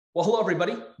Well, hello,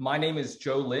 everybody. My name is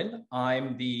Joe Lin.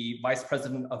 I'm the Vice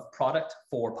President of Product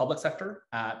for Public Sector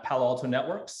at Palo Alto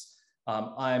Networks.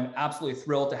 I'm absolutely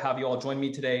thrilled to have you all join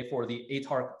me today for the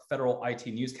ATARC Federal IT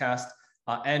Newscast.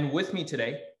 And with me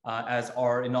today, as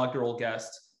our inaugural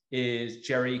guest, is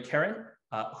Gerald Caron,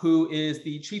 who is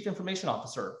the Chief Information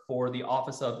Officer for the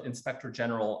Office of Inspector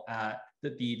General at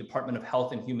the Department of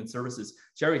Health and Human Services.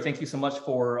 Jerry, thank you so much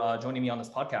for joining me on this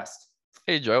podcast.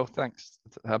 Hey, Joe, thanks.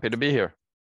 Happy to be here.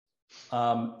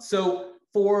 So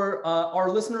for our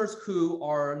listeners who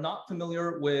are not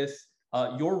familiar with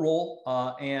your role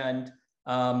and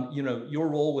your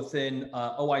role within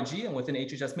OIG and within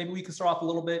HHS, maybe we can start off a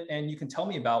little bit and you can tell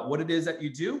me about what it is that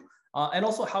you do and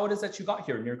also how it is that you got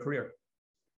here in your career.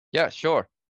 Yeah, sure.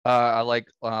 I like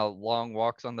long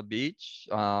walks on the beach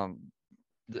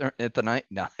at the night.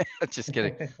 No, just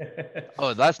kidding.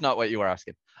 Oh, that's not what you were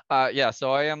asking. Yeah,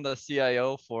 so I am the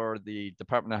CIO for the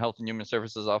Department of Health and Human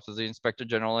Services Office of the Inspector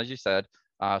General, as you said.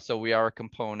 So we are a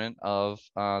component of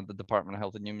the Department of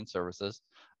Health and Human Services.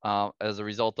 As a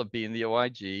result of being the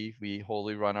OIG, we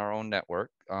wholly run our own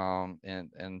network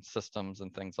and systems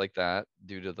and things like that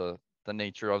due to the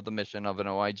nature of the mission of an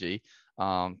OIG.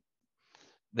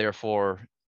 Therefore,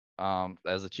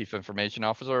 as a Chief Information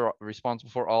Officer, responsible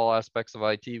for all aspects of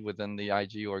IT within the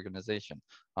IG organization,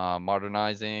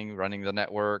 modernizing, running the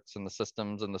networks and the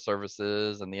systems and the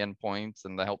services and the endpoints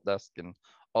and the help desk and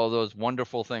all those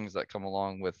wonderful things that come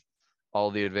along with all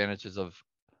the advantages of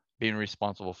being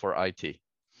responsible for IT.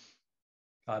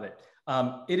 Got it.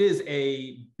 It is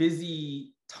a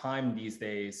busy time these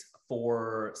days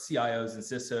for CIOs and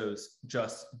CISOs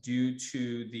just due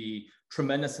to the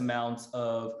tremendous amounts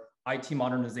of IT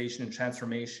modernization and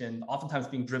transformation, oftentimes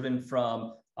being driven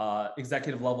from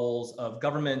executive levels of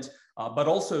government, but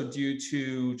also due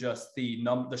to just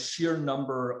the sheer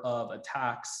number of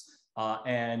attacks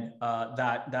and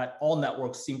that all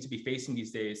networks seem to be facing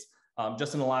these days.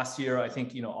 Just in the last year, I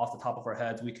think, off the top of our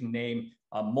heads, we can name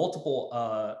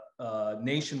multiple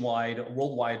nationwide,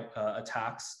 worldwide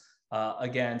attacks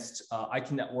against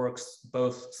IT networks,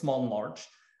 both small and large.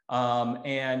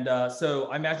 So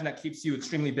I imagine that keeps you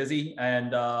extremely busy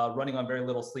and running on very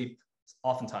little sleep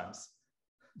oftentimes.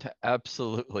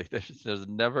 Absolutely. There's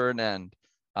never an end,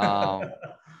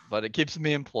 but it keeps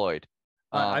me employed.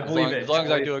 I believe it. As long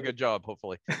as I do a good job,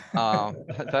 hopefully.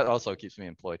 That also keeps me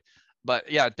employed.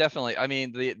 But yeah, definitely. I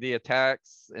mean, the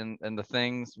attacks and the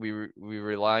things, we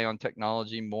rely on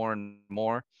technology more and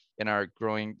more in our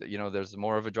growing, there's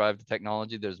more of a drive to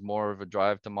technology. There's more of a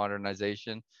drive to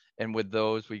modernization. And with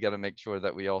those, we got to make sure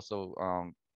that we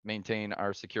also maintain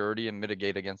our security and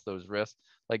mitigate against those risks.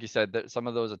 Like you said, that some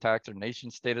of those attacks are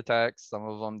nation state attacks. Some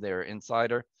of them, they're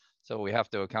insider. So we have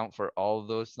to account for all of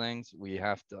those things. We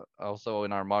have to also,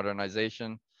 in our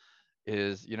modernization,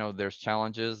 is, there's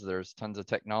challenges, there's tons of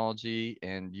technology,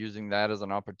 and using that as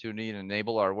an opportunity to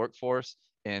enable our workforce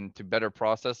and to better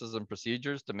processes and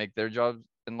procedures to make their jobs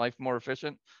in life more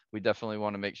efficient. We definitely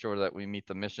want to make sure that we meet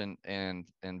the mission and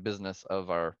business of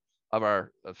the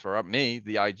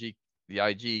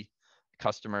IG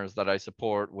customers that I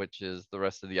support, which is the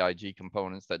rest of the IG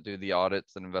components that do the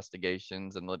audits and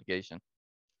investigations and litigation.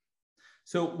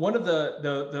 So one of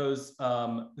those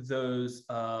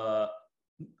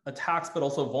attacks, but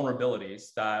also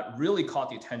vulnerabilities that really caught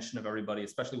the attention of everybody,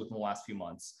 especially within the last few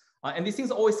months. And these things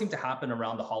always seem to happen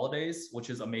around the holidays, which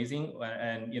is amazing.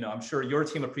 And I'm sure your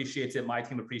team appreciates it. My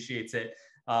team appreciates it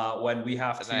when we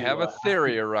have to. I have a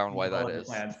theory around why that is.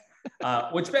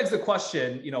 Which begs the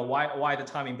question, why the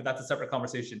timing? But that's a separate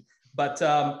conversation. But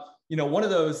one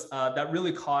of those that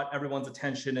really caught everyone's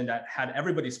attention and that had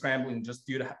everybody scrambling just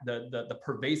due to the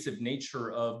pervasive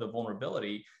nature of the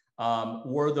vulnerability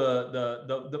was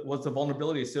the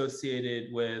vulnerability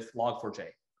associated with Log4j,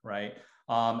 right?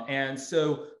 And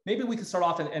so maybe we can start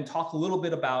off and talk a little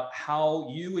bit about how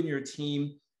you and your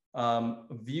team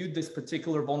viewed this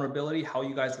particular vulnerability, how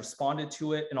you guys responded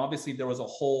to it. And obviously there was a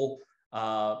whole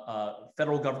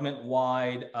federal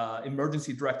government-wide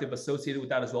emergency directive associated with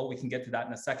that as well. We can get to that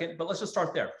in a second, but let's just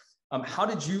start there. How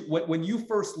did you, when you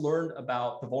first learned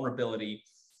about the vulnerability,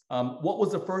 what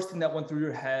was the first thing that went through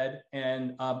your head,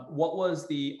 and what was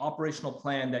the operational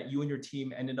plan that you and your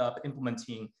team ended up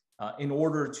implementing in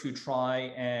order to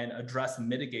try and address and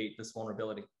mitigate this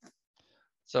vulnerability?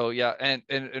 So yeah, and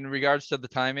in regards to the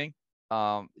timing,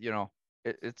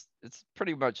 it's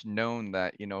pretty much known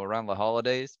that around the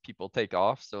holidays people take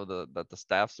off so that the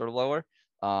staffs are lower.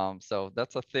 So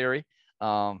that's a theory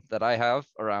that I have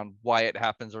around why it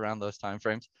happens around those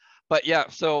timeframes. But yeah,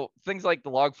 so things like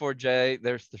the Log4j,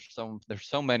 there's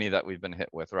so many that we've been hit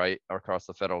with, right, across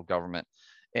the federal government.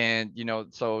 And,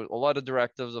 so a lot of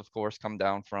directives, of course, come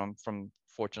down from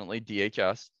fortunately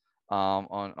DHS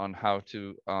on how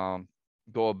to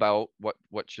go about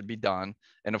what should be done.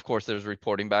 And of course, there's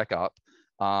reporting back up.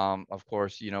 Of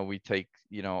course, we take,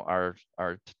 our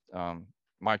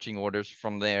marching orders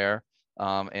from there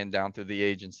and down through the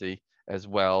agency as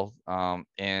well.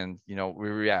 And, we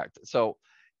react. So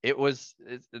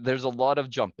there's a lot of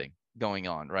jumping going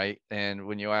on, right? And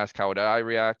when you ask how would I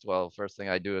react, well, first thing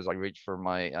I do is I reach for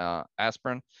my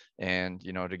aspirin and,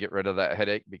 to get rid of that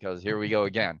headache, because here we go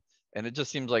again. And it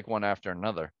just seems like one after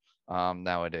another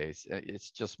nowadays.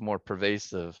 It's just more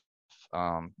pervasive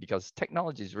because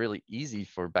technology is really easy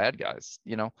for bad guys.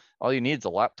 All you need is a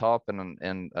laptop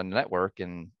and a network,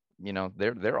 and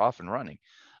they're off and running.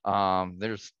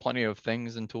 There's plenty of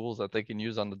things and tools that they can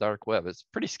use on the dark web. It's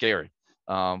pretty scary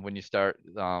when you start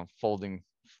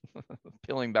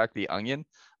peeling back the onion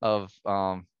of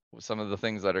some of the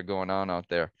things that are going on out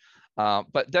there.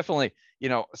 But definitely,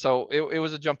 so it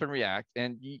was a jump and react,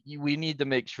 and we need to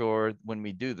make sure when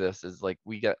we do this is like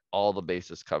we get all the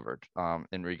bases covered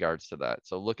in regards to that.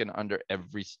 So looking under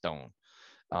every stone,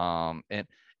 and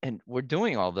we're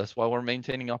doing all this while we're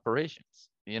maintaining operations.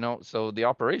 So the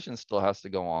operation still has to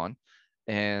go on,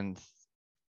 and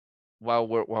while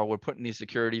we're putting these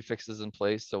security fixes in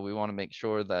place, so we want to make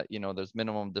sure that there's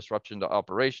minimum disruption to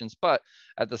operations. But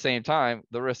at the same time,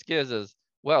 the risk is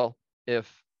well,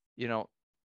 if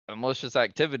a malicious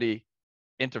activity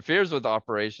interferes with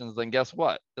operations, then guess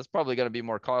what? It's probably going to be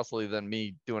more costly than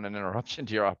me doing an interruption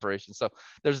to your operation. So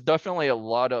there's definitely a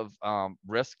lot of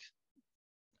risk.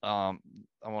 I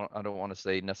don't want to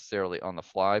say necessarily on the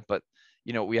fly, but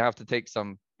we have to take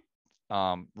some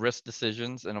risk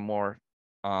decisions in a more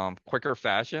quicker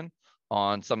fashion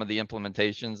on some of the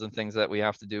implementations and things that we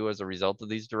have to do as a result of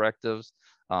these directives.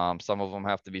 Some of them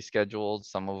have to be scheduled.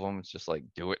 Some of them it's just like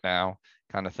do it now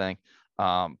kind of thing.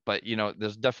 But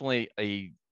there's definitely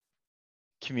a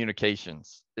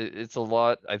communications. It's a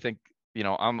lot. I think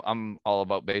I'm all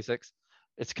about basics.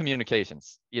 It's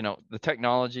communications. The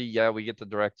technology. Yeah, we get the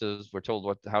directives. We're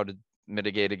told how to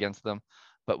mitigate against them,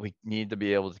 but we need to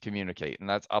be able to communicate, and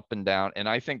that's up and down. And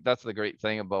I think that's the great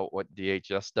thing about what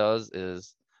DHS does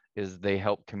is they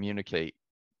help communicate.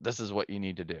 This is what you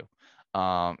need to do.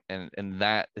 And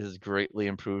that has greatly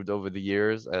improved over the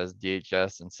years as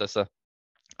DHS and CISA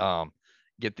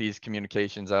get these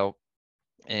communications out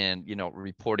and,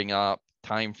 reporting up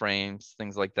timeframes,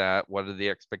 things like that. What are the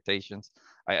expectations?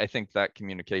 I think that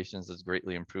communications has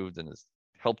greatly improved and has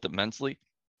helped immensely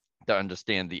to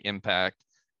understand the impact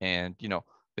and,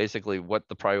 basically what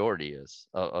the priority is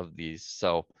of these.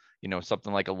 So,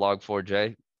 something like a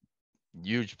log4j,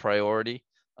 huge priority,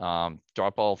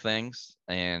 drop all things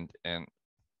and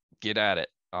get at it.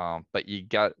 But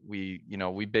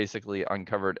we basically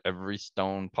uncovered every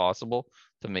stone possible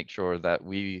to make sure that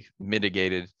we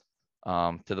mitigated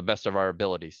to the best of our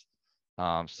abilities.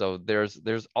 So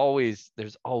there's always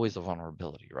a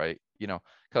vulnerability, right?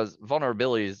 Because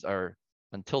vulnerabilities are,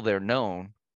 until they're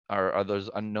known, are those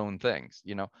unknown things.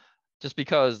 Just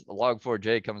because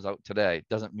log4j comes out today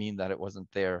doesn't mean that it wasn't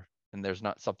there and there's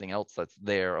not something else that's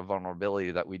there, a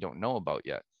vulnerability that we don't know about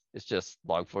yet. It's just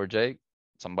log4j,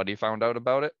 somebody found out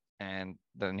about it, and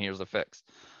then here's a fix.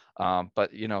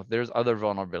 But there's other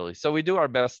vulnerabilities. So we do our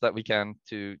best that we can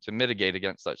to mitigate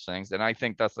against such things. And I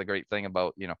think that's the great thing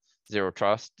about zero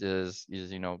trust is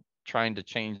trying to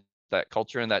change that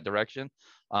culture in that direction.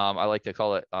 I like to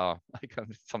call it, I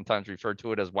sometimes refer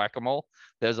to it as whack-a-mole.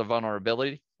 There's a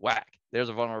vulnerability, whack. There's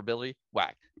a vulnerability,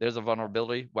 whack. There's a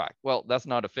vulnerability, whack. Well, that's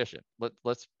not efficient.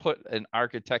 Let's put an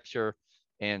architecture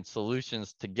and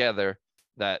solutions together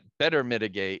that better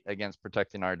mitigate against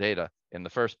protecting our data in the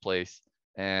first place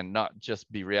and not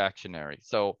just be reactionary.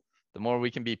 So the more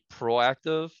we can be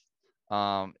proactive,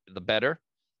 the better.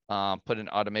 Putting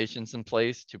automations in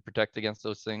place to protect against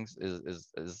those things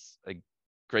is a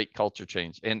great culture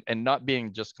change, and not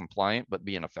being just compliant, but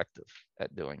being effective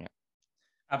at doing it.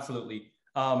 Absolutely.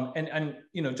 And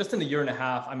just in a year and a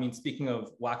half, I mean, speaking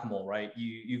of whack-a-mole, right?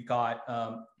 You've got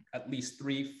at least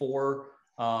 3-4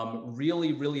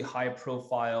 really, really high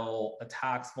profile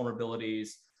attacks, vulnerabilities,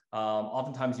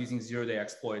 oftentimes using zero-day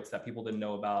exploits that people didn't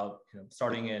know about.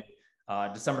 Starting in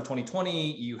December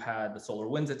 2020, you had the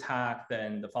SolarWinds attack.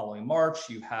 Then the following March,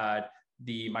 you had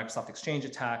the Microsoft Exchange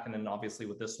attack. And then obviously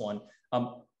with this one,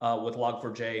 with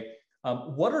Log4j.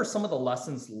 What are some of the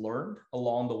lessons learned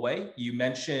along the way? You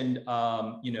mentioned,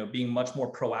 being much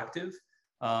more proactive,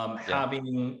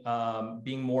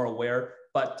 being more aware.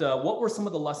 But what were some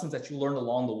of the lessons that you learned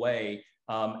along the way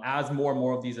as more and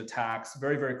more of these attacks,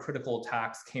 very, very critical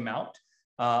attacks, came out?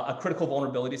 a critical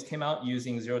vulnerabilities came out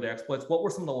using zero-day exploits. What were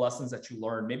some of the lessons that you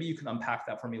learned? Maybe you can unpack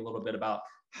that for me a little bit about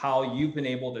how you've been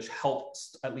able to help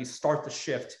at least start the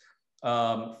shift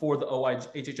for the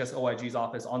HHS OIG's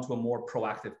office onto a more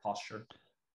proactive posture.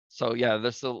 So yeah,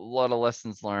 there's a lot of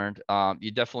lessons learned.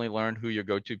 You definitely learn who your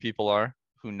go-to people are,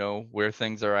 who know where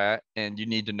things are at, and you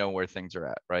need to know where things are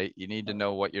at, right? You need to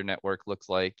know what your network looks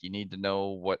like. You need to know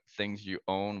what things you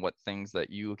own, what things that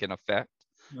you can affect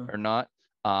or not.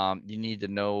 You need to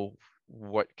know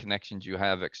what connections you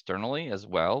have externally as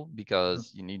well,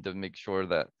 because you need to make sure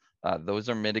that those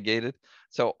are mitigated.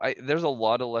 So there's a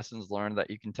lot of lessons learned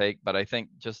that you can take, but I think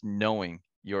just knowing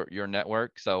your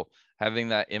network. So having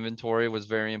that inventory was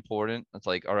very important. It's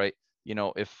like, all right, you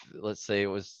know, if let's say it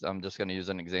was, I'm just going to use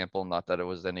an example, not that it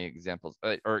was any examples,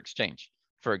 or Exchange,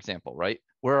 for example, right?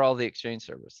 Where are all the Exchange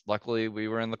servers? Luckily, we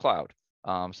were in the cloud,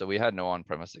 so we had no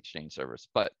on-premise Exchange servers.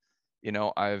 But you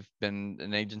know, I've been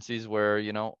in agencies where,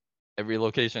 you know, every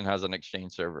location has an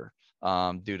Exchange server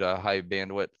due to high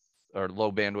bandwidth or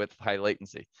low bandwidth, high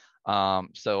latency.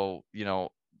 So, you know,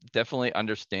 definitely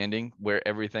understanding where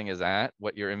everything is at,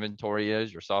 what your inventory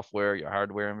is, your software, your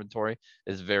hardware inventory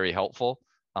is very helpful.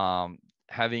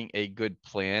 Having a good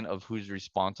plan of who's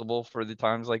responsible for the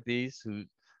times like these,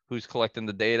 who's collecting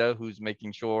the data, who's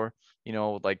making sure, you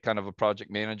know, like kind of a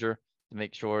project manager to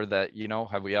make sure that, you know,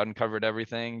 have we uncovered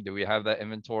everything? Do we have that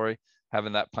inventory?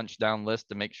 Having that punch down list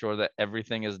to make sure that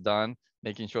everything is done,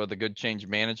 making sure the good change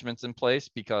management's in place,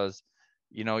 because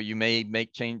you know, you may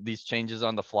make these changes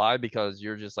on the fly because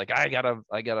you're just like, I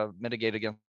gotta mitigate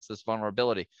against this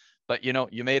vulnerability. But you know,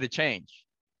 you made a change.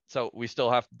 So we still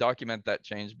have to document that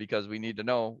change, because we need to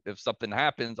know if something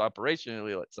happens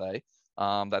operationally, let's say,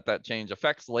 that change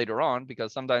affects later on,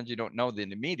 because sometimes you don't know the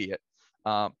immediate.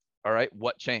 All right,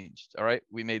 what changed? All right,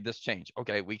 we made this change.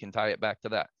 Okay, we can tie it back to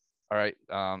that. All right,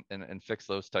 and fix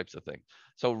those types of things.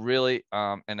 So really,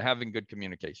 and having good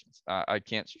communications. I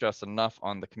can't stress enough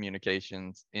on the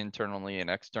communications internally and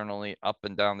externally, up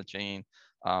and down the chain,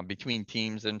 between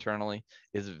teams internally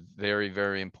is very,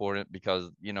 very important, because,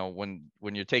 you know, when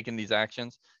you're taking these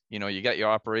actions, you know, you got your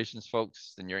operations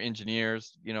folks and your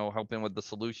engineers, you know, helping with the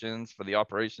solutions for the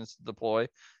operations to deploy.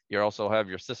 You also have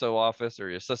your CISO office or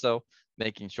your CISO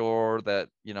making sure that,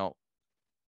 you know,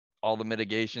 all the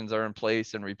mitigations are in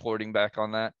place and reporting back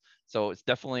on that. So it's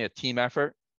definitely a team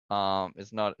effort.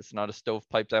 It's not a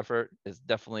stovepiped effort. It's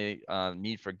definitely a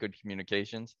need for good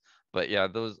communications. But yeah,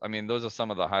 those are some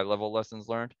of the high level lessons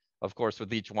learned. Of course,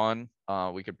 with each one,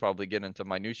 we could probably get into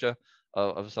minutia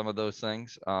of some of those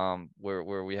things,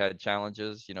 where we had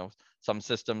challenges. You know, some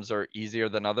systems are easier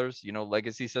than others. You know,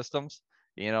 legacy systems.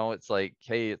 You know, it's like,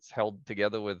 hey, it's held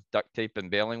together with duct tape and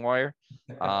baling wire.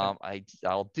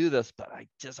 I'll do this, but I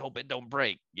just hope it don't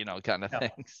break, you know, kind of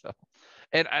thing. So,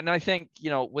 and I think, you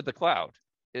know, with the cloud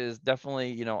is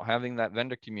definitely, you know, having that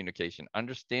vendor communication,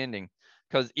 understanding,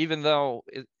 because even though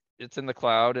it's in the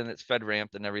cloud and it's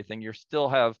FedRAMP and everything, you still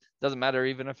have, doesn't matter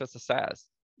even if it's a SaaS,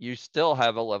 you still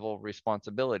have a level of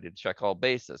responsibility to check all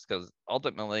bases, because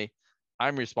ultimately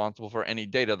I'm responsible for any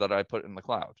data that I put in the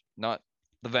cloud, not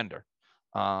the vendor.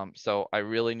 So I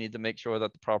really need to make sure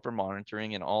that the proper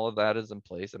monitoring and all of that is in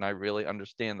place. And I really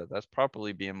understand that that's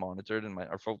properly being monitored, and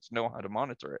our folks know how to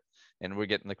monitor it, and we're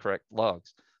getting the correct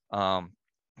logs,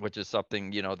 which is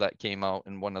something, you know, that came out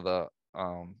in one of the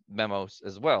memos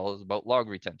as well, is about log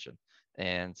retention.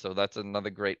 And so that's another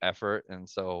great effort. And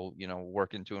so, you know,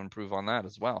 working to improve on that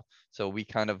as well. So we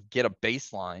kind of get a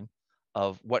baseline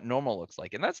of what normal looks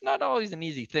like. And that's not always an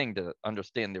easy thing to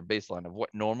understand, their baseline of what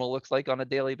normal looks like on a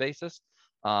daily basis.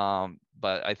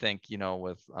 But I think, you know,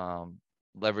 with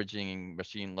leveraging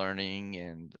machine learning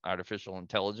and artificial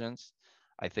intelligence,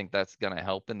 I think that's going to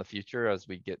help in the future as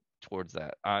we get towards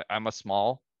that. I'm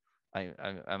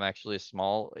actually a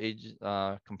small age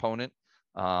component.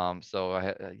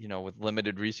 So you know, with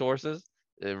limited resources,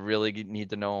 I really need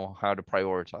to know how to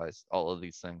prioritize all of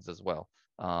these things as well.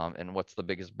 And what's the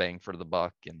biggest bang for the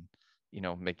buck, and, you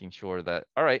know, making sure that,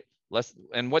 all right,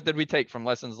 and what did we take from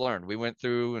lessons learned? We went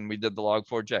through and we did the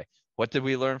log4j. What did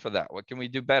we learn for that? What can we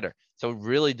do better? So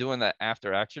really doing that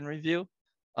after action review,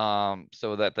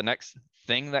 so that the next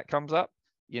thing that comes up,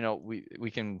 you know,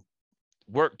 we can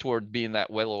work toward being that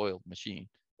well-oiled machine.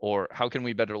 Or how can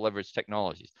we better leverage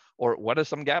technologies? Or what are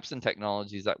some gaps in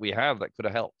technologies that we have that could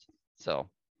have helped? So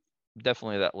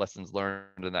definitely that lessons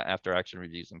learned and that after action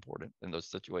review is important in those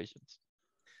situations.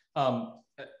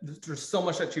 There's so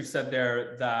much that you've said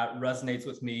there that resonates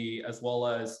with me, as well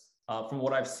as from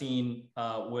what I've seen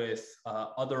with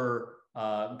other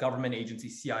government agency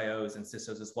CIOs and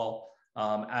CISOs as well,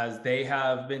 as they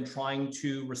have been trying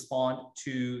to respond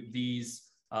to these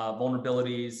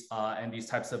vulnerabilities and these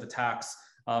types of attacks.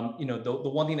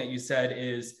 The one thing that you said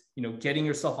is, getting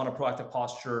yourself on a proactive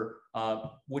posture,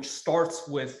 which starts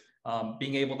with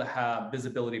being able to have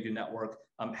visibility of your network,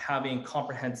 having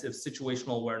comprehensive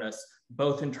situational awareness,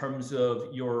 both in terms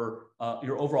of your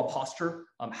overall posture,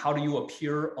 how do you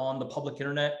appear on the public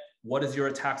internet, what is your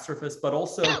attack surface, but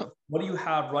also what do you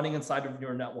have running inside of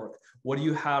your network? What do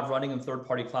you have running in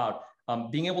third-party cloud?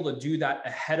 Being able to do that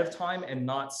ahead of time and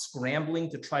not scrambling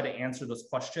to try to answer those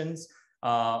questions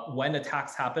when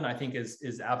attacks happen, I think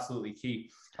is absolutely key.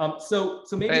 So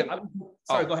maybe,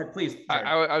 sorry, go ahead, please.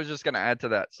 I was just going to add to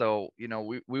that. So,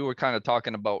 we were kind of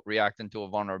talking about reacting to a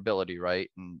vulnerability, right?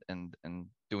 And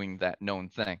doing that known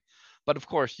thing. But of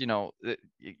course, you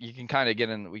can kind of get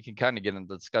in, we can kind of get into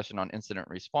the discussion on incident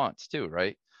response too,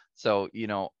 right? So,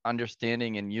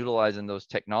 understanding and utilizing those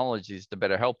technologies to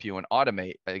better help you and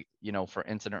automate, for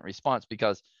incident response,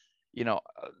 because,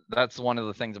 that's one of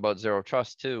the things about zero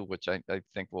trust too, which I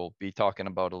think we'll be talking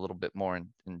about a little bit more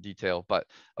in detail. But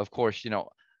of course,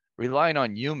 relying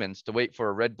on humans to wait for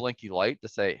a red blinky light to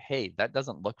say, hey, that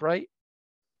doesn't look right.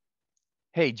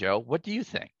 Hey, Joe, what do you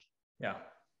think? Yeah.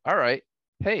 All right.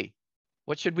 Hey,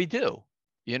 what should we do?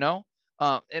 And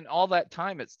all that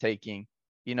time it's taking,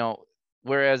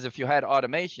 whereas if you had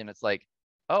automation, it's like,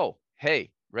 oh,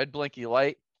 hey, red blinky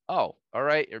light. Oh, all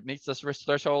right. It meets this risk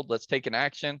threshold. Let's take an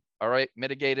action. All right.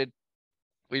 Mitigated.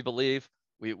 We believe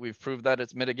we've proved that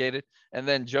it's mitigated. And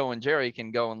then Joe and Jerry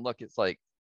can go and look. It's like,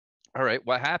 all right,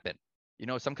 what happened?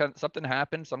 Something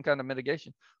happened, some kind of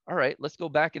mitigation. All right, let's go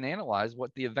back and analyze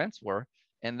what the events were.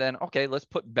 And then, okay, let's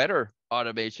put better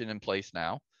automation in place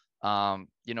now,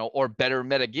 or better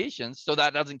mitigations so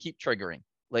that doesn't keep triggering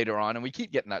later on and we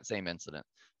keep getting that same incident.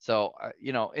 So,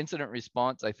 incident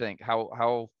response, I think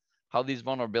how these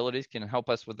vulnerabilities can help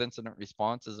us with incident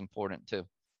response is important too.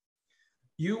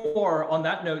 You are, on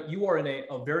that note, you are in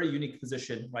a very unique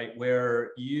position, right?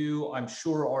 Where you, I'm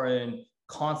sure, are in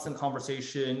constant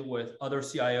conversation with other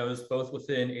CIOs, both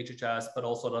within HHS, but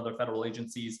also at other federal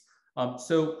agencies.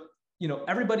 So,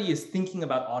 everybody is thinking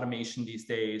about automation these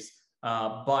days,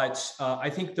 but I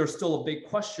think there's still a big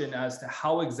question as to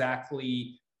how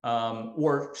exactly,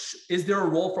 is there a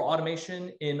role for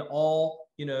automation in all,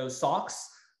 SOCs?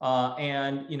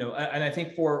 And I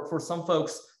think for some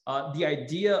folks, the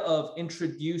idea of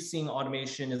introducing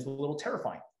automation is a little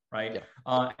terrifying, right?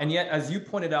 Yeah. And yet, as you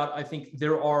pointed out, I think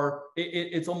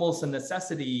it's almost a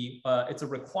necessity. It's a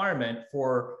requirement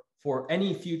for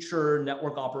any future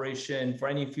network operation, for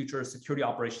any future security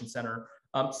operations center.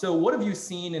 So what have you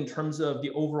seen in terms of the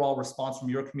overall response from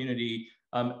your community?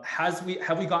 Have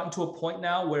we gotten to a point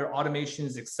now where automation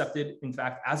is accepted, in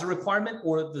fact, as a requirement,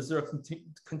 or does there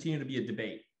continue to be a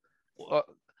debate? Well,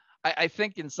 I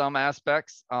think in some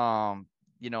aspects,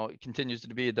 it continues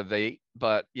to be a debate.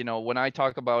 But, when I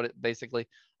talk about it, basically,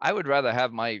 I would rather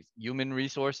have my human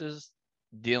resources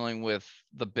dealing with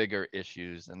the bigger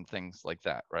issues and things like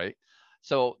that, right?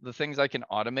 So the things I can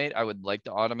automate, I would like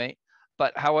to automate.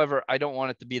 But however, I don't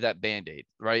want it to be that Band-Aid,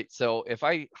 right? So if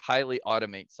I highly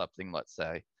automate something, let's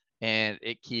say, and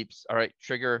it keeps, all right,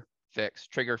 trigger, fix,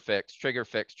 trigger, fix, trigger,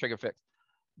 fix, trigger, fix.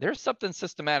 There's something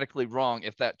systematically wrong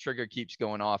if that trigger keeps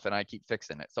going off and I keep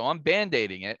fixing it. So I'm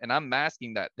Band-Aiding it and I'm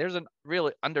masking that. There's a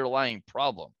really underlying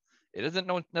problem. It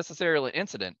isn't necessarily an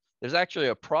incident. There's actually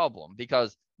a problem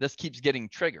because this keeps getting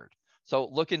triggered. So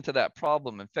look into that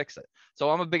problem and fix it. So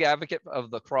I'm a big advocate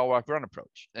of the crawl, walk, run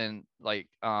approach. And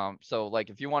so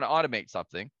if you want to automate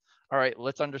something, all right,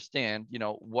 let's understand,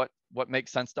 what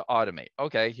makes sense to automate.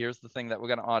 Okay, here's the thing that we're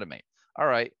going to automate. All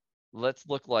right, let's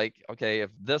look like, okay, if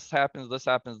this happens, this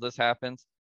happens, this happens,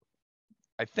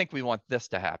 I think we want this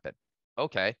to happen.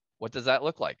 Okay, what does that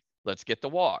look like? Let's get the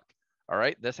walk. All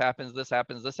right, this happens, this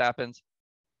happens, this happens.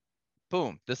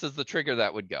 Boom, this is the trigger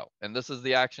that would go. And this is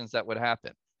the actions that would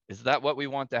happen. Is that what we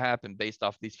want to happen based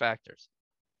off these factors?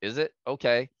 Is it?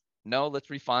 Okay, no, let's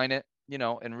refine it,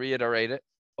 and reiterate it.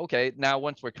 Okay, now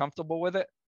once we're comfortable with it,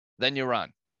 then you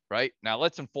run, right? Now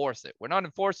let's enforce it. We're not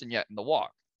enforcing yet in the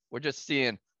walk. We're just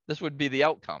seeing this would be the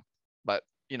outcome, but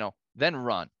then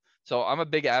run. So I'm a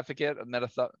big advocate of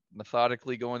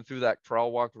methodically going through that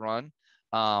crawl, walk, run,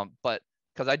 but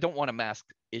because I don't want to mask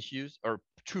issues or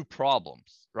true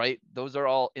problems, right? Those are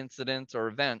all incidents or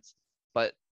events,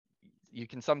 but you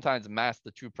can sometimes mask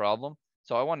the true problem.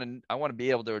 So I want to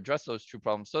be able to address those true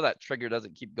problems so that trigger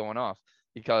doesn't keep going off,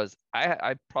 because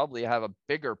I probably have a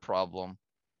bigger problem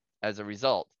as a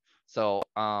result. So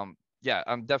yeah,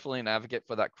 I'm definitely an advocate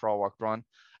for that crawl, walk, run.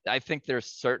 I think there's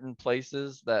certain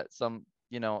places that some,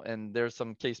 and there's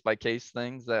some case by case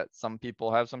things that some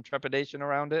people have some trepidation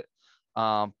around it.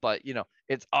 But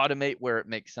it's automate where it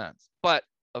makes sense. But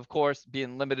of course,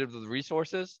 being limited with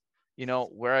resources,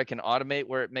 where I can automate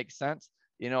where it makes sense.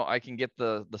 I can get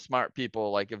the smart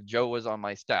people, like if Joe was on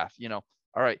my staff, all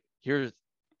right, here's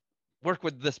work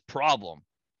with this problem.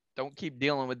 Don't keep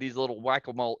dealing with these little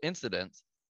whack-a-mole incidents.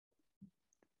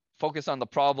 Focus on the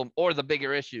problem or the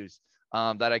bigger issues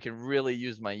that I can really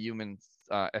use my human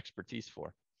expertise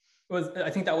for. I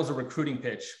think that was a recruiting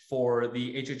pitch for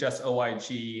the HHS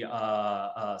OIG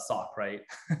SOC, right?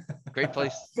 Great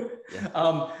place.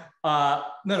 Yeah.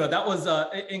 No, that was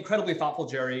incredibly thoughtful,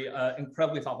 Jerry.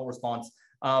 Incredibly thoughtful response.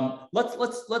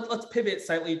 Let's pivot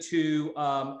slightly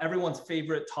to everyone's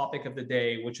favorite topic of the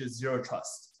day, which is zero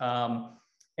trust.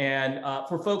 And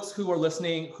for folks who are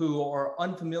listening who are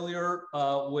unfamiliar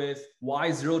with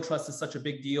why zero trust is such a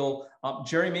big deal,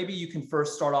 Jerry, maybe you can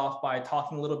first start off by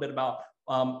talking a little bit about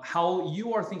how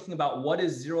you are thinking about what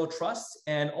is zero trust,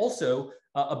 and also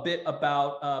a bit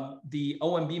about the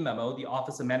OMB memo, the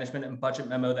Office of Management and Budget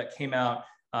memo that came out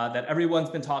that everyone's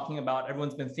been talking about,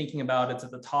 everyone's been thinking about. It's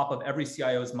at the top of every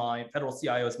CIO's mind, federal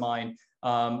CIO's mind,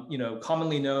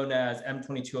 commonly known as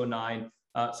M2209.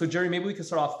 So Jerry, maybe we could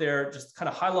start off there, just kind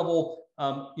of high level,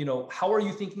 how are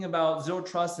you thinking about zero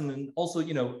trust? And then also,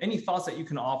 any thoughts that you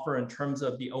can offer in terms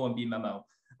of the OMB memo?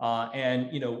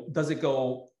 And, does it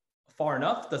go far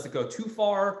enough? Does it go too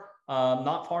far?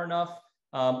 Not far enough?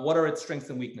 What are its strengths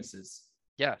and weaknesses?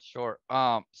 Yeah, sure.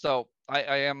 So I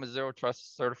am a zero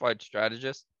trust certified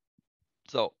strategist.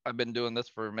 So I've been doing this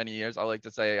for many years. I like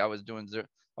to say I was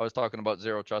talking about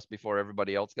zero trust before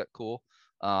everybody else got cool,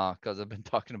 because I've been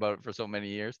talking about it for so many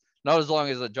years. Not as long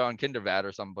as a John Kindervat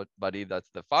or somebody that's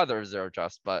the father of zero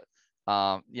trust, but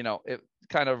it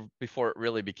kind of before it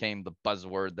really became the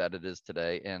buzzword that it is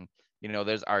today. And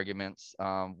there's arguments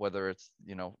whether it's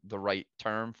the right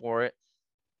term for it.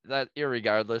 That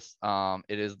irregardless,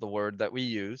 it is the word that we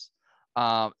use.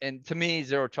 And to me,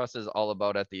 zero trust is all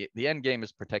about the end game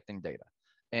is protecting data.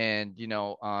 And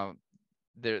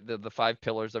the 5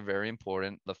 pillars are very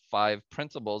important. The 5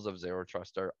 principles of zero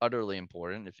trust are utterly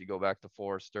important. If you go back to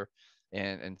Forrester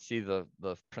and see the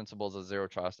principles of zero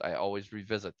trust, I always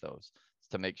revisit those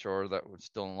to make sure that we're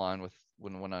still in line with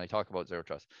when I talk about zero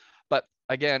trust. But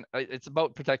again, it's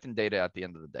about protecting data at the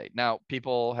end of the day. Now,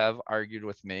 people have argued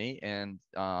with me, and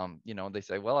they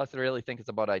say, well, I really think it's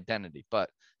about identity. But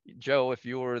Joe, if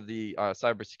you were the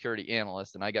cybersecurity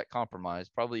analyst and I got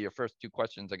compromised, probably your first 2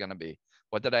 questions are going to be,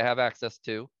 what did I have access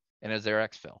to, and is there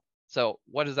exfil? So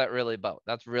what is that really about?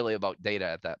 That's really about data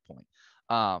at that point.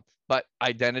 But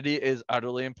identity is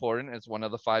utterly important. It's one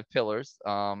of the 5 pillars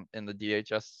in the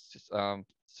DHS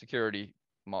security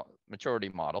maturity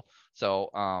model. So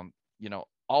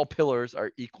all pillars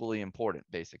are equally important,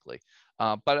 basically.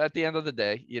 But at the end of the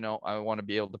day, I want to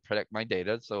be able to protect my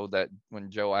data so that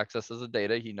when Joe accesses the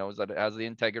data, he knows that it has the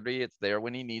integrity. It's there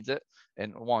when he needs it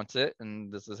and wants it,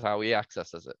 and this is how he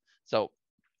accesses it. So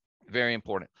very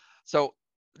important. So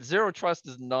zero trust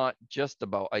is not just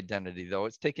about identity, though.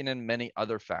 It's taken in many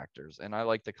other factors, and I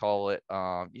like to call it,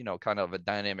 kind of a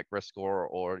dynamic risk score,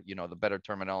 or the better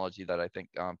terminology that I think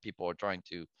people are trying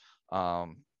to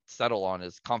settle on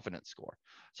is confidence score.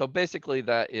 So basically,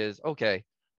 that is, okay,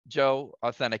 Joe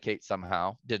authenticates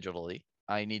somehow digitally.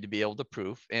 I need to be able to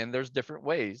prove, and there's different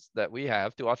ways that we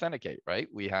have to authenticate, right?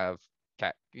 We have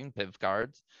CAC and PIV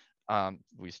cards.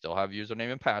 We still have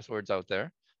username and passwords out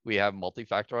there. We have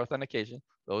multi-factor authentication.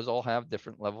 Those all have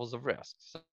different levels of risk.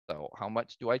 So how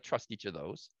much do I trust each of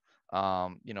those?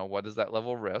 What is that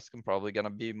level of risk? I'm probably going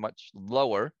to be much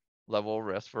lower level of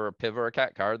risk for a PIV or a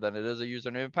CAC card than it is a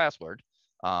username and password.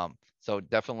 So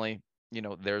definitely,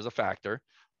 there's a factor.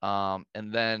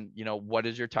 And then, what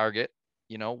is your target?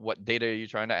 What data are you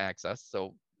trying to access?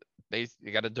 So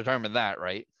you got to determine that,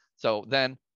 right? So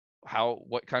then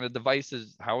what kind of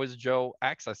devices, how is Joe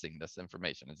accessing this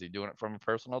information? Is he doing it from a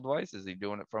personal device? Is he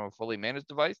doing it from a fully managed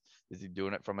device? Is he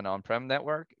doing it from an on-prem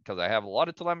network? Because I have a lot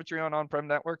of telemetry on on-prem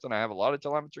networks, and I have a lot of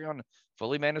telemetry on a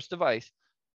fully managed device.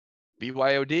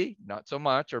 BYOD, not so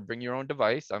much, or bring your own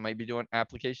device. I might be doing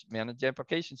managed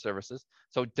application services.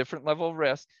 So different level of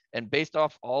risk. And based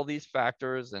off all these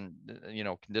factors and,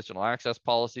 conditional access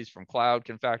policies from cloud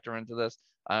can factor into this.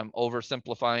 I'm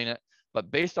oversimplifying it. But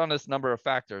based on this number of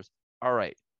factors, all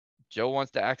right, Joe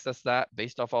wants to access that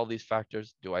based off all these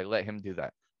factors. Do I let him do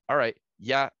that? All right.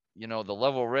 Yeah. The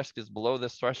level of risk is below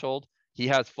this threshold. He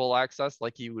has full access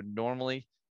like he would normally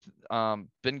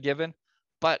been given.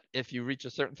 But if you reach a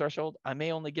certain threshold, I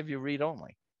may only give you read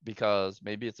only, because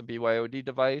maybe it's a BYOD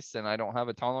device and I don't have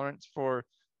a tolerance for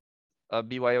a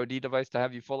BYOD device to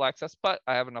have you full access, but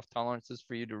I have enough tolerances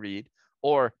for you to read.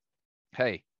 Or,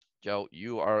 hey, Joe,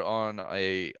 you are on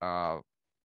a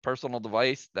personal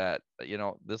device that,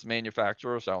 this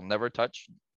manufacturer shall never touch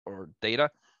or data,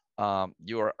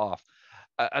 you are off.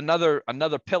 Another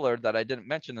pillar that I didn't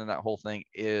mention in that whole thing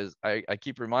is I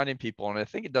keep reminding people, and I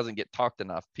think it doesn't get talked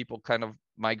enough. People kind of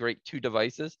migrate to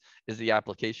devices, is the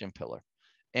application pillar.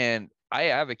 And I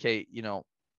advocate,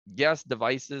 yes,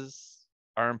 devices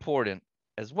are important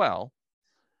as well.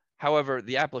 However,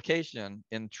 the application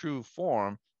in true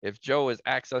form, if Joe is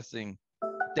accessing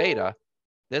data,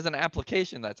 there's an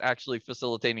application that's actually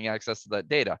facilitating access to that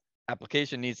data.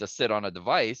 Application needs to sit on a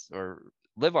device or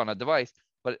live on a device,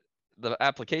 but the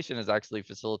application is actually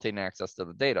facilitating access to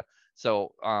the data.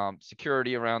 So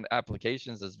security around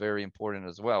applications is very important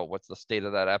as well. What's the state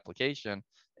of that application?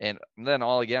 And then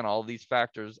all these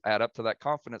factors add up to that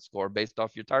confidence score based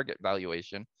off your target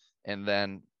valuation. And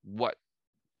then what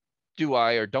do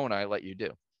I or don't I let you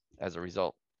do as a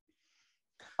result?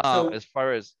 So as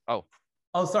far as, oh,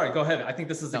 sorry, go ahead. I think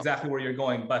this is no. exactly where you're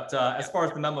going. But as far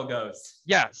as the memo goes.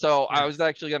 Yeah, so I was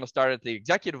actually going to start at the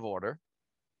executive order,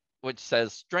 which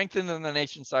says strengthen the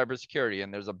nation's cybersecurity,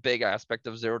 and there's a big aspect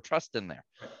of zero trust in there.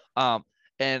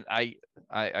 And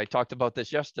I talked about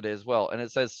this yesterday as well, and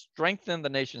it says strengthen the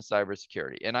nation's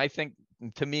cybersecurity. And I think,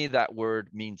 to me, that word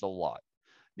means a lot,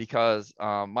 because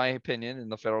my opinion in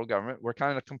the federal government, we're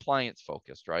kind of compliance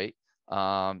focused, right?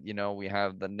 We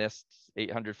have the NIST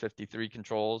 853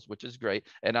 controls, which is great.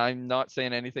 And I'm not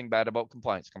saying anything bad about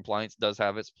compliance. Compliance does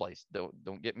have its place.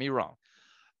 Don't get me wrong.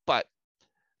 But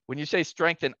when you say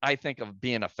strengthen, I think of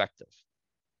being effective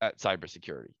at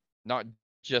cybersecurity, not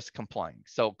just complying.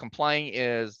 So complying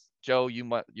is, Joe, you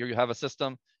have a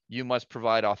system, you must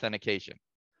provide authentication.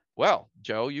 Well,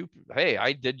 Joe, hey,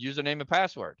 I did username and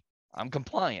password. I'm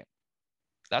compliant.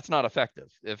 That's not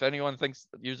effective. If anyone thinks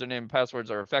username and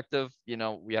passwords are effective,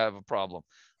 we have a problem,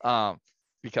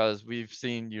 because we've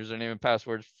seen username and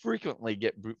passwords frequently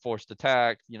get brute force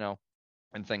attacked,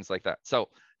 and things like that. So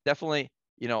definitely,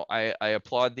 I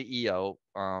applaud the EO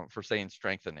for saying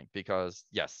strengthening, because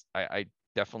yes, I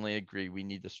definitely agree. We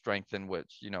need to strengthen,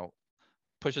 which,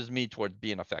 pushes me towards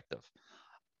being effective.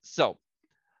 So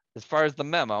as far as the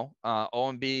memo,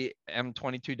 OMB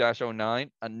M22-09,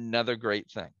 another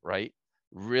great thing, right?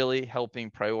 Really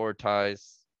helping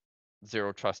prioritize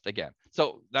zero trust again.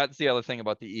 So that's the other thing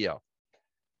about the EO.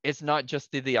 It's not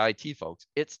just to the IT folks,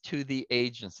 it's to the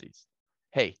agencies.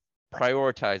 Hey,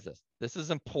 prioritize this. This is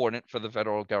important for the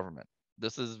federal government.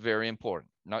 This is very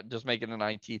important, not just making an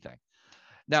IT thing.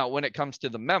 Now, when it comes to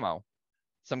the memo,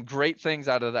 some great things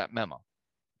out of that memo.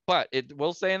 But it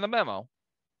will say in the memo,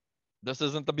 this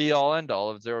isn't the be all end all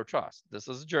of zero trust. This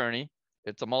is a journey.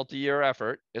 It's a multi-year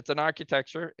effort. It's an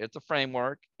architecture. It's a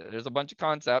framework. There's a bunch of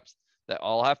concepts that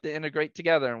all have to integrate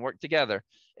together and work together.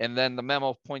 And then the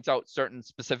memo points out certain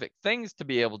specific things to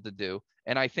be able to do.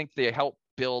 And I think they help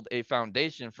build a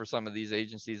foundation for some of these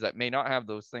agencies that may not have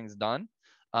those things done,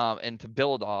 and to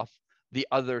build off the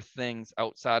other things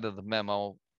outside of the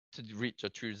memo to reach a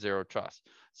true zero trust.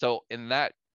 So in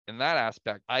that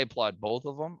aspect, I applaud both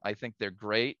of them. I think they're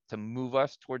great to move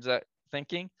us towards that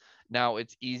thinking. Now,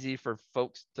 it's easy for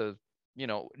folks to,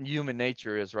 human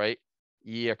nature is, right?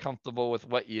 You're comfortable with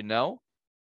what you know.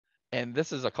 And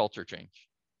this is a culture change.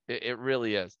 It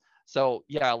really is. So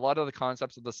yeah, a lot of the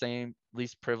concepts are the same.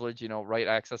 Least privilege, right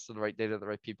access to the right data, the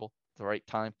right people, the right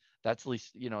time. That's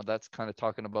least, that's kind of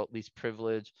talking about least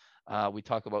privilege. We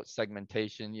talk about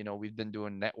segmentation. We've been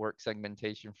doing network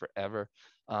segmentation forever,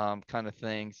 kind of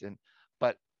things.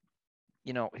 But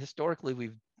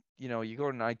historically, you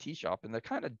go to an IT shop and they're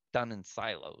kind of done in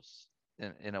silos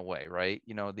in a way, right?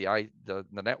 The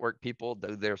network people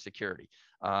do their security.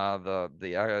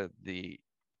 The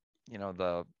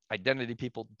identity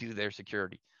people do their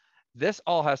security. This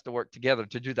all has to work together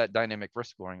to do that dynamic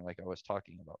risk scoring, like I was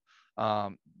talking about,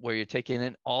 where you're taking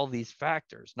in all these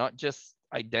factors, not just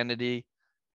identity.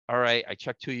 All right, I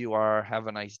checked who you are. Have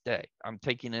a nice day. I'm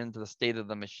taking into the state of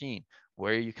the machine.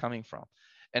 Where are you coming from?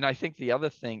 And I think the other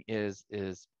thing is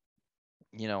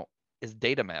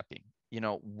data mapping.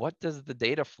 What does the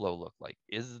data flow look like?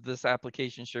 Is this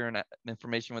application sharing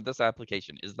information with this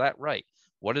application? Is that right?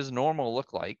 What does normal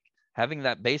look like? Having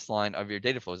that baseline of your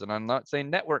data flows. And I'm not saying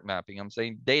network mapping, I'm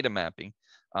saying data mapping.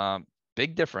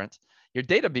 Big difference.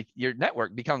 Your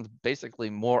network becomes basically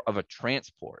more of a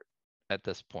transport at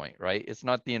this point, right? It's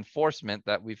not the enforcement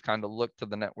that we've kind of looked to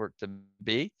the network to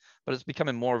be, but it's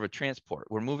becoming more of a transport.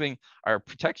 We're moving our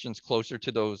protections closer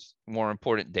to those more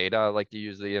important data. I like to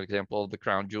use the example of the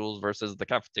crown jewels versus the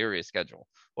cafeteria schedule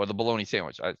or the bologna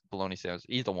sandwich.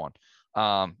 Either one,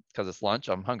 because it's lunch,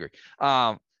 I'm hungry.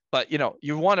 But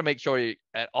you want to make sure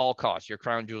at all costs your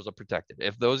crown jewels are protected.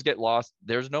 If those get lost,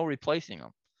 there's no replacing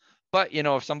them. But, you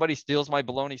know, if somebody steals my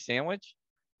bologna sandwich,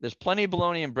 there's plenty of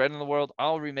bologna and bread in the world.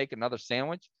 I'll remake another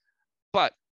sandwich.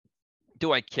 But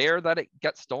do I care that it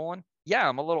got stolen? Yeah,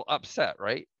 I'm a little upset,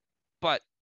 right? But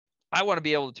I want to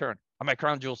be able to turn. Are my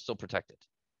crown jewels still protected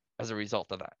as a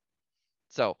result of that?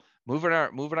 So moving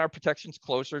our protections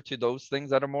closer to those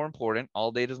things that are more important.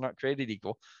 All data is not created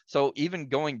equal. So even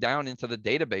going down into the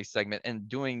database segment and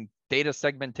doing data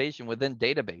segmentation within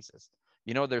databases.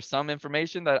 You know, there's some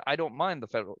information that I don't mind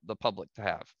the public to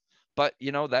have. But,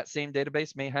 you know, that same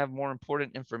database may have more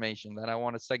important information that I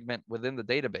want to segment within the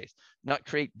database, not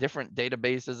create different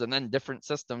databases and then different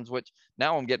systems, which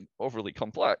now I'm getting overly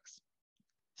complex.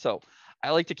 So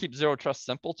I like to keep zero trust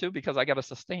simple too, because I got to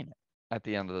sustain it at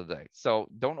the end of the day. So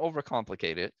don't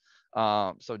overcomplicate it.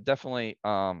 So definitely,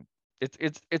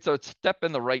 it's a step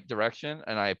in the right direction,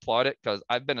 and I applaud it because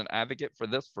I've been an advocate for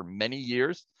this for many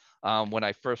years. When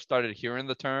I first started hearing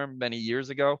the term many years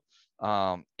ago,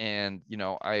 and you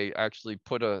know, I actually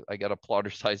I got a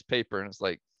plotter-sized paper, and it's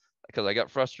like, because I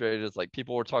got frustrated. It's like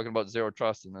people were talking about zero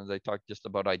trust, and then they talked just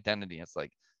about identity. It's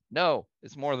like, no,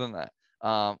 it's more than that.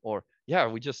 Or yeah,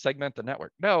 we just segment the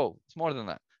network. No, it's more than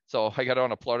that. So I got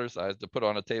on a plotter size to put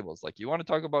on a table. It's like, you want to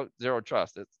talk about zero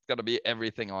trust, it's got to be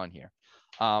everything on here.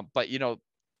 But you know,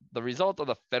 the result of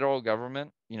the federal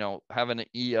government, you know, having an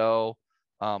EO,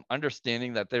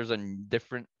 understanding that there's a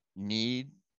different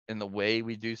need in the way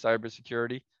we do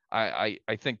cybersecurity, I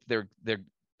think they're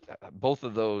both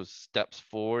of those steps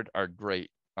forward are great,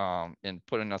 in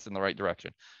putting us in the right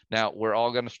direction. Now we're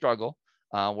all going to struggle.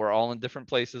 We're all in different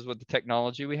places with the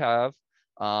technology we have,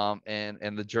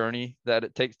 and the journey that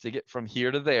it takes to get from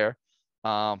here to there.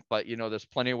 But you know, there's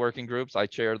plenty of working groups. I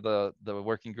chair the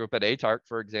working group at ATARC,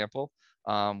 for example,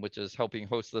 which is helping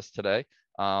host this today.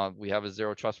 We have a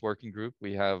zero trust working group.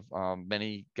 We have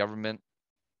many government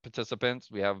participants.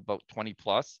 We have about 20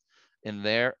 plus in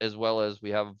there, as well as we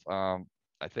have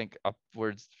I think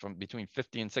upwards from between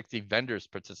 50 and 60 vendors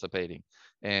participating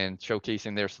and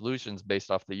showcasing their solutions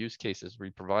based off the use cases we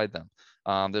provide them.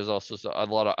 There's also a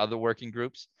lot of other working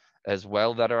groups as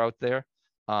well that are out there.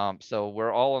 So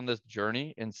we're all on this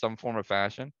journey in some form or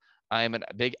fashion. I'm a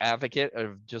big advocate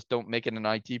of just don't make it an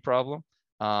IT problem.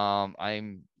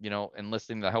 I'm, you know,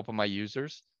 enlisting the help of my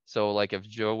users. So like if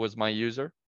Joe was my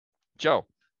user, Joe,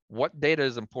 what data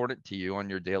is important to you on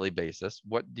your daily basis?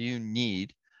 What do you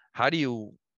need? How do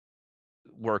you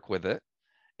work with it?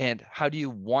 And how do you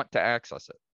want to access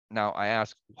it? Now, I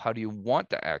ask, how do you want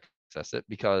to access it?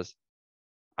 Because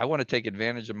I want to take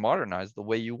advantage and modernize the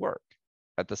way you work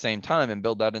at the same time and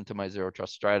build that into my zero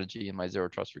trust strategy and my zero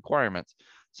trust requirements.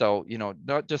 So, you know,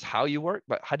 not just how you work,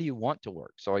 but how do you want to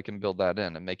work? So I can build that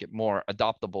in and make it more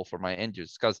adoptable for my end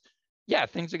users. Because yeah,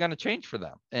 things are going to change for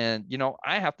them. And, you know,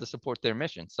 I have to support their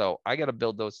mission. So I got to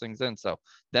build those things in. So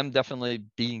them definitely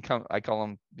I call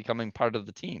them becoming part of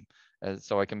the team.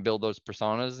 So I can build those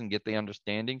personas and get the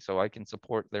understanding so I can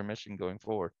support their mission going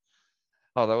forward.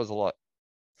 Oh, that was a lot.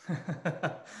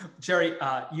 Jerry,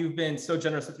 you've been so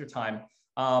generous with your time.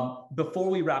 Before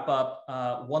we wrap up,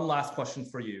 one last question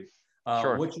for you,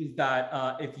 Sure. which is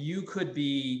that if you could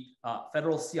be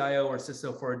federal CIO or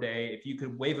CISO for a day, if you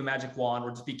could wave a magic wand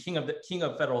or just be king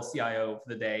of federal CIO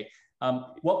for the day,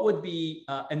 what would be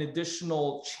an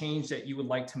additional change that you would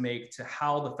like to make to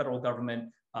how the federal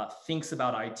government thinks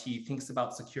about IT, thinks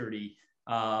about security?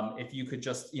 If you could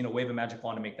just, you know, wave a magic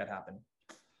wand to make that happen.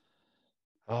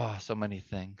 Oh, so many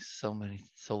things,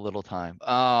 so little time.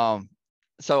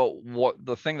 So what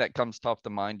the thing that comes top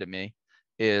of mind to me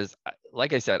is,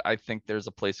 like I said, I think there's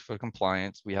a place for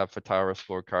compliance. We have FITARA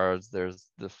scorecards. There's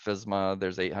the FISMA.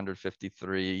 There's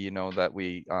 853. You know, that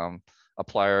we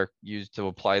use to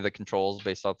apply the controls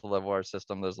based off the level of our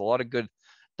system. There's a lot of good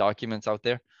documents out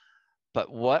there.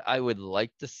 But what I would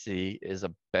like to see is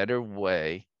a better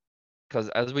way, because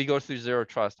as we go through zero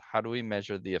trust, how do we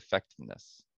measure the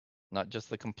effectiveness? Not just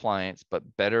the compliance, but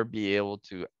better be able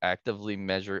to actively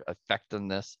measure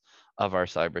effectiveness of our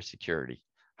cybersecurity.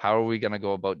 How are we going to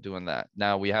go about doing that?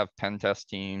 Now we have pen test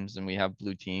teams and we have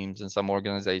blue teams in some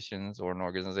organizations, or an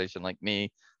organization like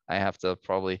me, I have to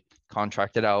probably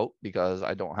contract it out because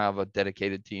I don't have a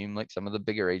dedicated team like some of the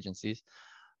bigger agencies.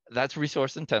 That's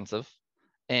resource intensive.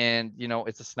 And, you know,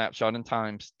 it's a snapshot in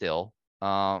time still.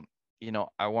 You know,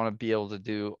 I want to be able to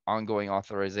do ongoing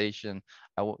authorization,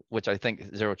 which I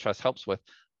think zero trust helps with,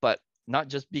 but not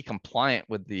just be compliant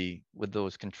with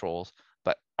those controls,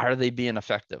 but are they being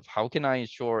effective? How can I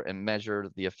ensure and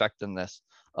measure the effectiveness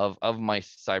of my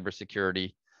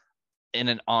cybersecurity in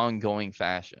an ongoing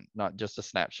fashion, not just a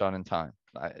snapshot in time,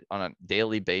 on a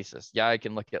daily basis? Yeah, I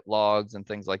can look at logs and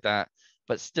things like that,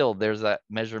 but still there's that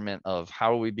measurement of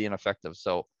how are we being effective.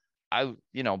 So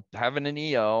having an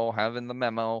EO, having the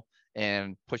memo,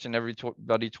 and pushing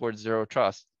everybody towards zero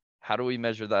trust. How do we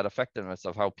measure that effectiveness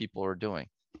of how people are doing?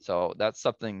 So that's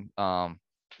something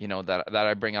that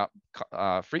I bring up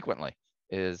frequently,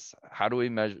 is how do we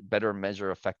better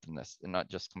measure effectiveness and not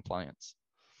just compliance?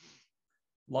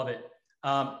 Love it.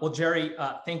 Well, Jerry,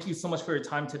 thank you so much for your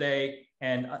time today.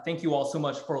 And thank you all so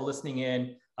much for listening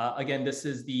in. Again, this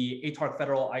is the ATARC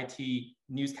Federal IT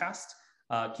Newscast,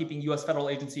 keeping US federal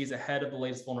agencies ahead of the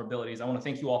latest vulnerabilities. I want to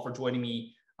thank you all for joining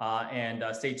me, and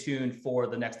stay tuned for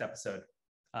the next episode.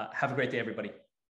 Have a great day, everybody.